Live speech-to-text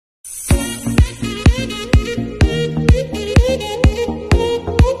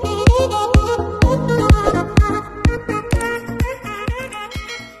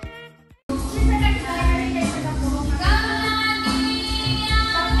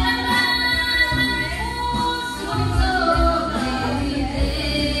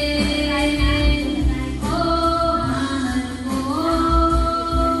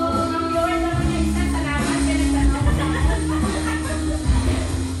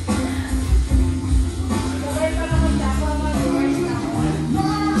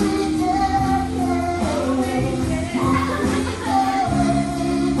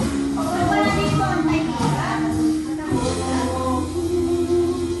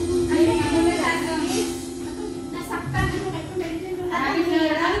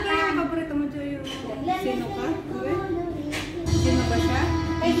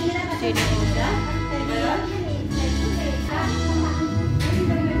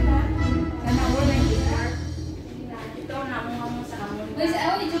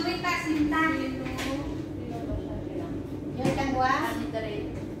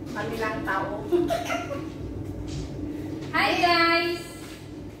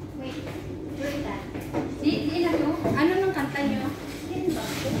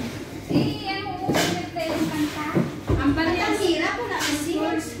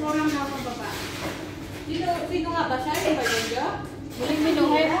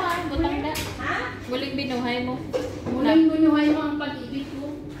Muling-munyuhay mo ang pag-ibig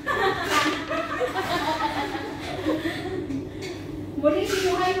ko.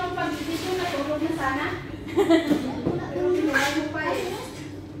 Muling-munyuhay mo ang pag-ibig ko. Natulog na sana. Pero munyuhay mo pa eh.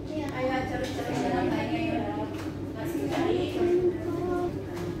 Kaya charot-charot na lang tayo ngayon.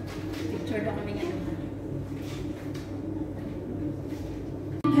 Picture daw kami ngayon.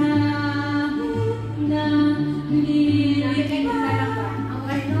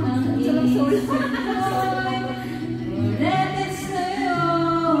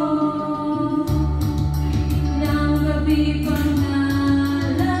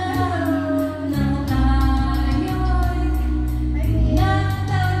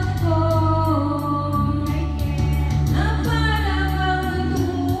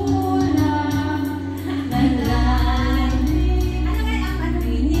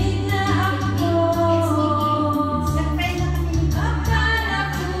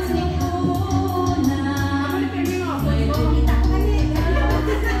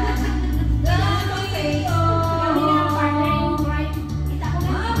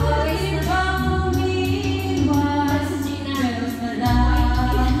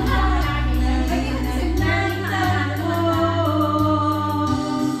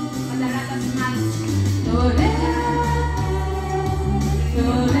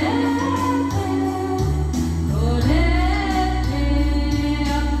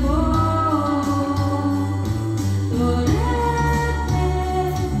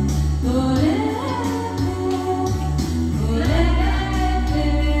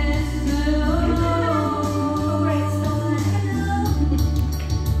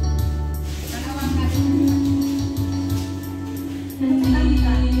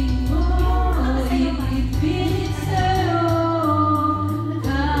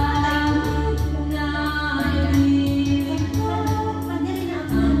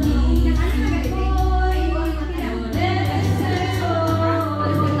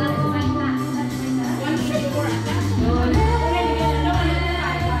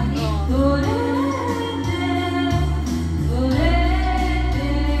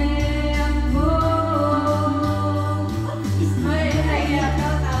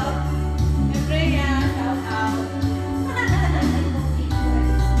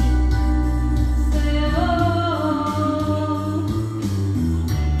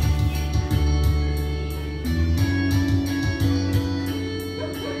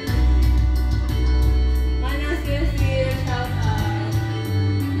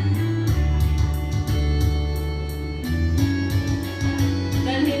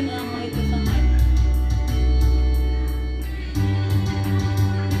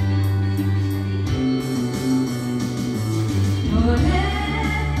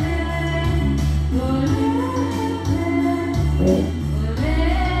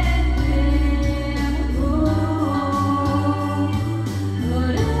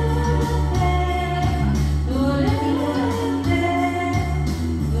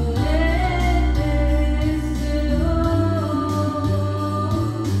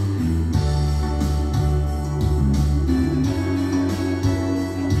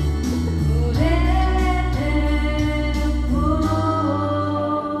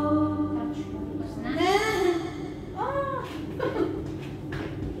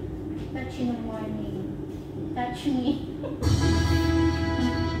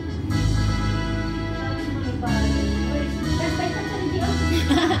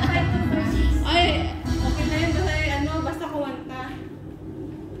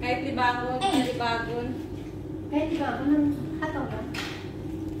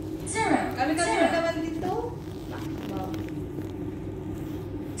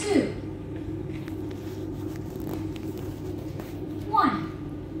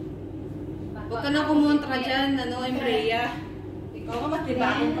 Huwag ka na kumontra dyan, ano, Embrea. Ikaw nga, mas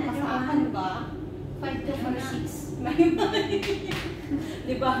libagon ka pa sa akin, ba? 5 to 4, 6.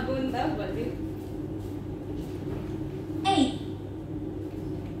 Libagon daw, balik. 8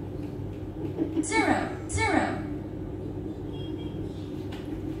 0 0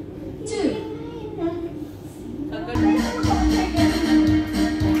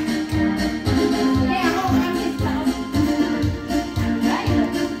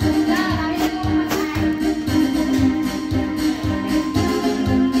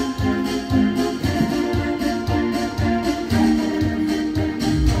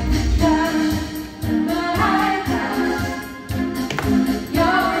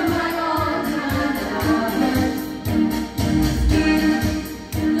 You're my all-time lover.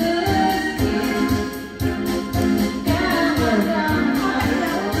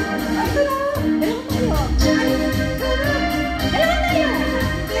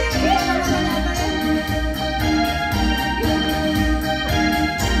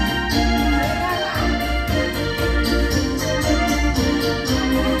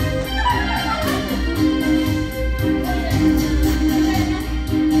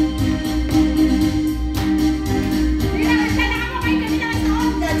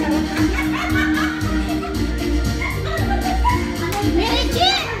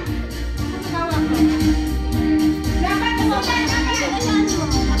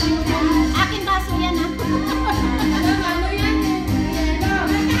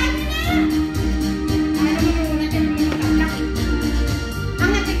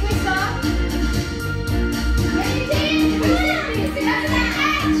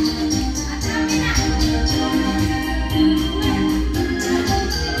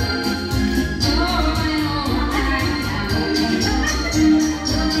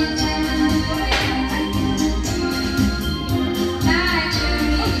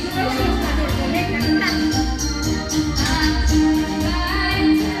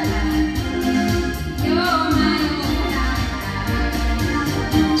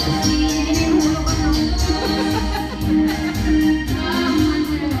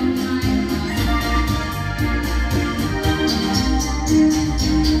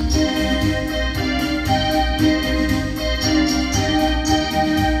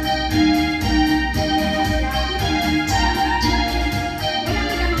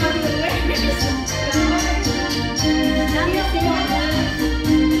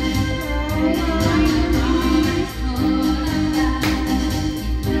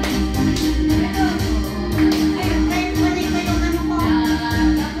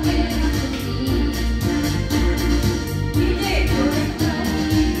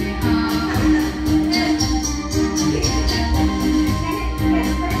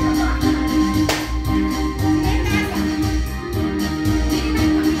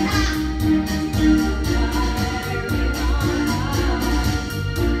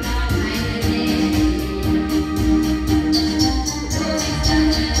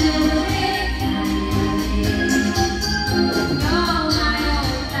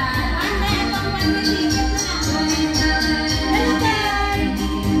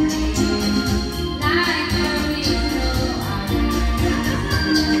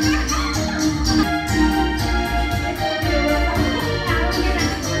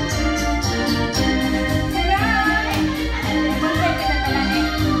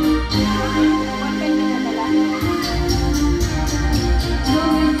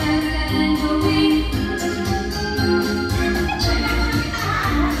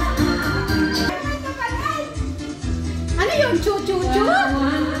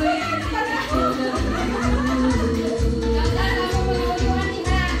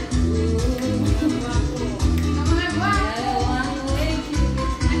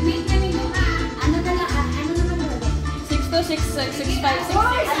 62656.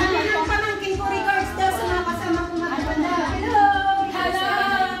 Hoy, sabi ng pamangkin ko, regards daw sa mga kasama ko matanda. Hello! Hello!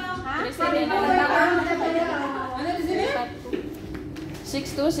 Ano na sila?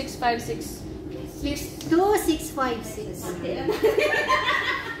 62656. 62656.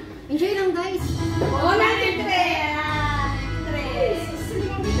 Enjoy lang guys. Oh, 93.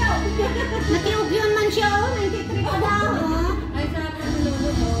 Nakiugyon man siya, oh. 93 pa daw, oh. Ay, sarap ng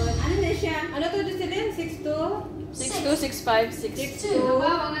lulubon. Ano na siya? Ano to din sila? 62? 62656.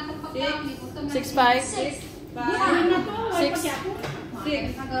 65. 6.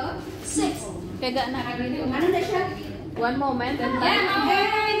 Kaya na. Ano na siya? One moment. And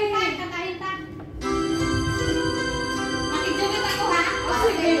Makikita ako, ha?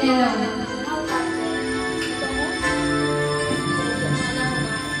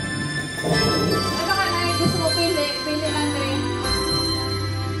 gusto mo pili lang rin.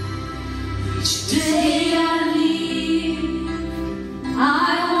 Each day I live,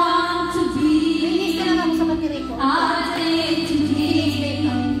 I want to be Linis ka lang ako sa battery ko. a day to day.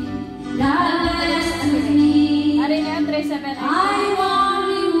 God bless me. Ari na 37. I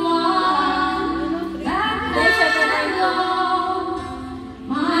only want that I know.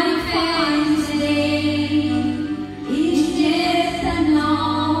 My friends today is just a no.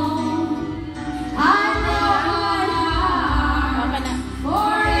 I know my heart Okay na.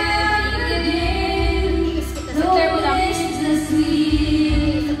 forever again. Linis kita sa Though it's the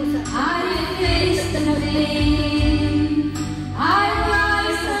sweet, I face the pain. I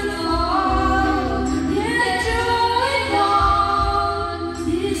rise and fall, yet joy dawn.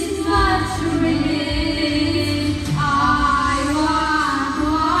 This is not surrender. I want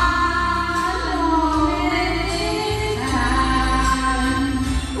one time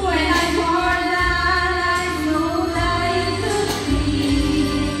when I'm more than I know I could be.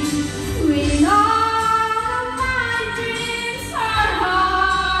 When all my dreams are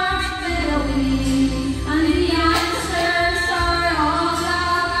hearts fade away, and the answers are all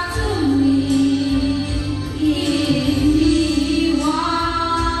up to me. Give me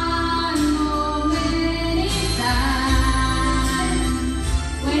one moment in time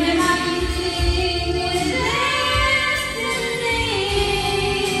when I think it's destiny.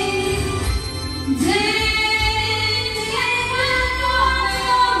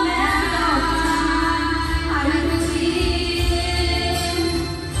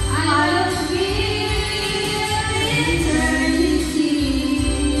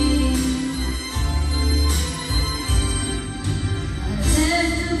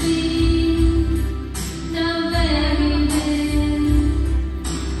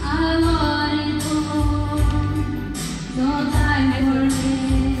 No time for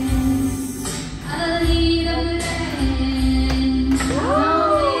this. A little land, no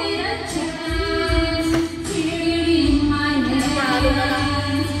little chance, here in my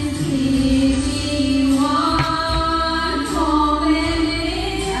hands. Give me one moment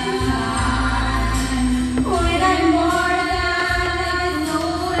in time when I'm more than I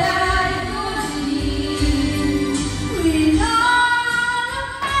know that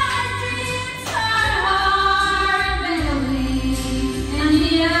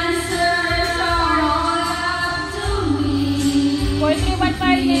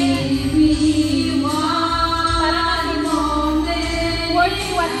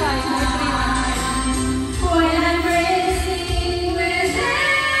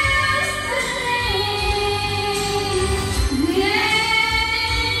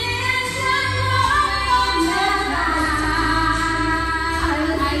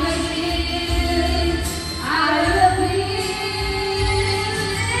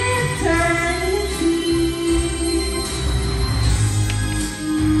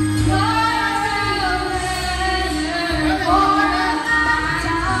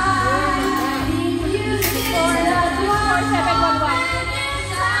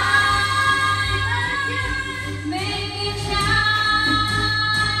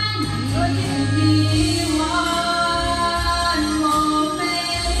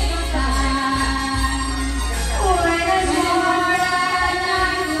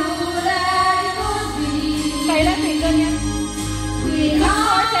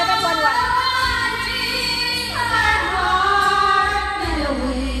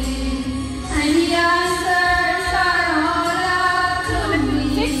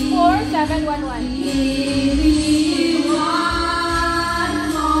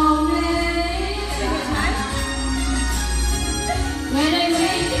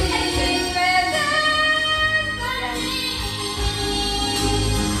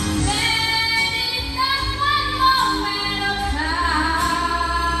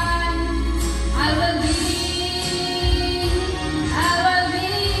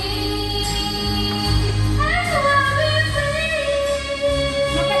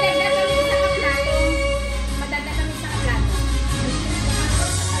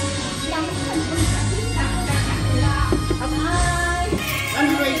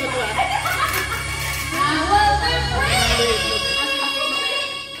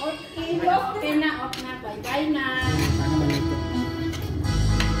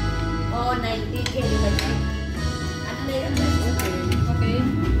 90. Ano na yun? Okay.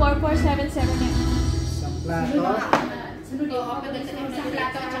 4477 yan. Isang plato. Sunod yun. Isang plato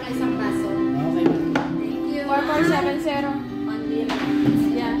at saka isang baso. Okay, ma'am. Thank you. 4470. Only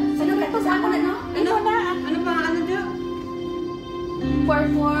Yeah. Sunod ka sa ako na, no? Ito na. Ano pa? Ano dyan?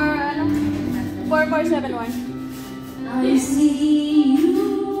 4471. I see you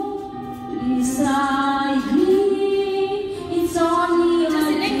beside me. It's only Sa like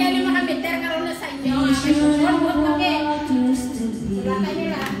siling, kaya yung makamiter karoon na sa inyo. you should Huwag laki. used to be. Wala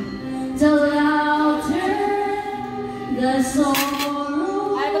kayo nila. The louder the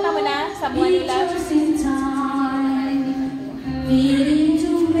sorrow. Ano ko mo na? Sa buwan nila. Pictures in time fade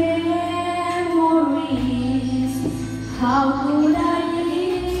into memories. How could I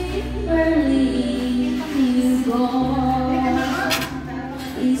ever leave you go?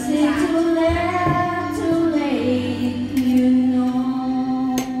 Is it too late, you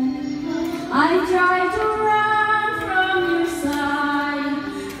know? I try to run from your side,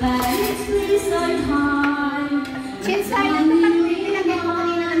 but it's please I hide. Chinsay, nilagay ko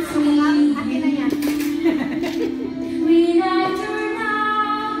kanina ng sumam. Akin na yan. When I turn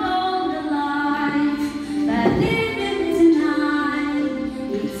out all the lights that live in tonight,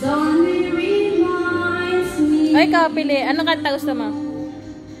 it only reminds me. Ay, kapili. Anong kanta gusto mo?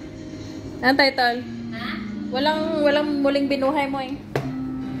 Anong title? Ha? Walang muling binuhay mo eh.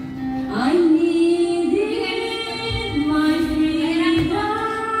 I needed my freedom.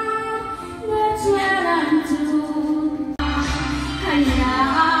 That's what I'm told.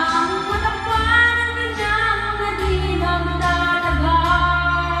 Hayaan mo na parang na di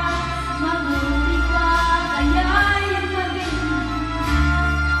magdadagal. Mabuti ka kaya'y maging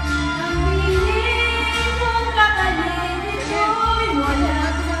ang piling mong kakalit ko'y wala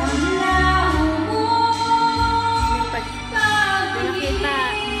ang laho mo. Pinakita.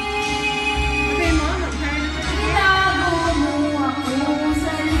 Okay mo, mag-hire na ka. Itago mo ako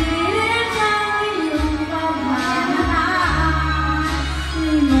sa liit ng iyong pagmamahal.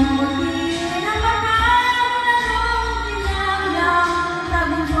 Limutin ang pagkakalong pinaglang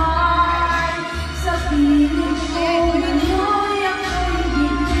tagumpay. Sa piling ko ngayon ako'y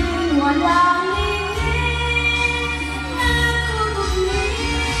bitin walang lingid na tutugling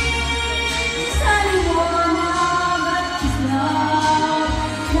sa liwanag at kislap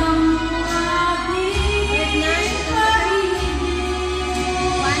ng ating pag-ibig.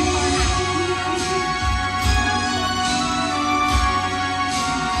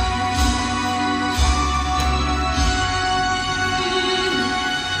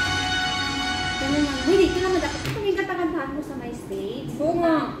 Uy, dito naman dapat. Ito yung katakantahan mo sa my stage. Oo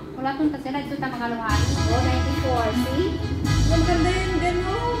nga. Wala itong tasira. Ito ta makaluhan. O, 94. See? Ang ganda yun, din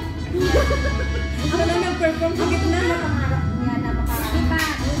mo. Ako na nag-perform sa gitna. Nakaharap niya na makaharap. Di pa.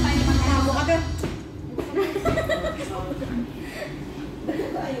 Di pa yung makaharap. Tabo ka ka.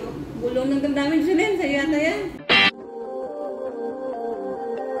 Gulong ng damdamin, Julian. Sa'yo yata yan.